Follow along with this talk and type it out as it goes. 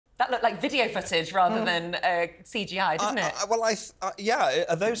That looked like video footage rather than CGI, didn't it? Well, yeah.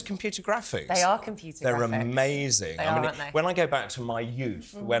 Are those computer graphics? They are computer graphics. They're amazing. They are, aren't they? When I go back to my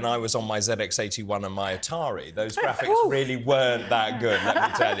youth, when I was on my ZX81 and my Atari, those graphics really weren't that good, let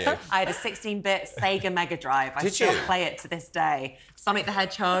me tell you. I had a 16-bit Sega Mega Drive. I still play it to this day. Sonic the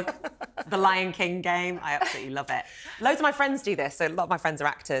Hedgehog, the Lion King game. I absolutely love it. Loads of my friends do this. So a lot of my friends are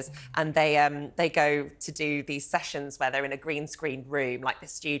actors, and they go to do these sessions where they're in a green screen room, like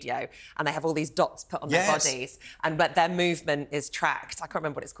this studio, and they have all these dots put on their bodies, but their movement is tracked. I can't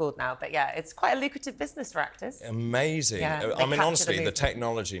remember what it's called now, but yeah, it's quite a lucrative business for actors. Amazing. Yeah, I mean, honestly, the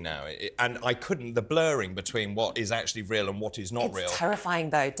technology now, and the blurring between what is actually real and what is not real. It's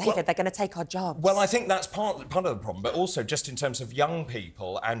terrifying, though. David, they're going to take our jobs. Well, I think that's part of the problem, but also just in terms of young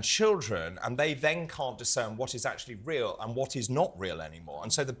people and children, and they then can't discern what is actually real and what is not real anymore.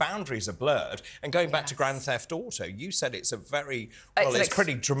 And so the boundaries are blurred. And going back to Grand Theft Auto, you said it's a very, well, it's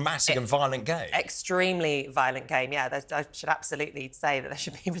pretty dramatic and violent game. Extremely violent game, yeah. I should absolutely say that there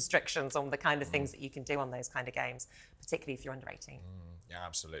should be restrictions on the kind of things that you can do on those kind of games, particularly if you're under 18. Yeah,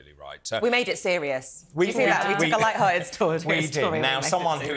 absolutely right. We made it serious. We took a light-hearted story. We did. Now, someone who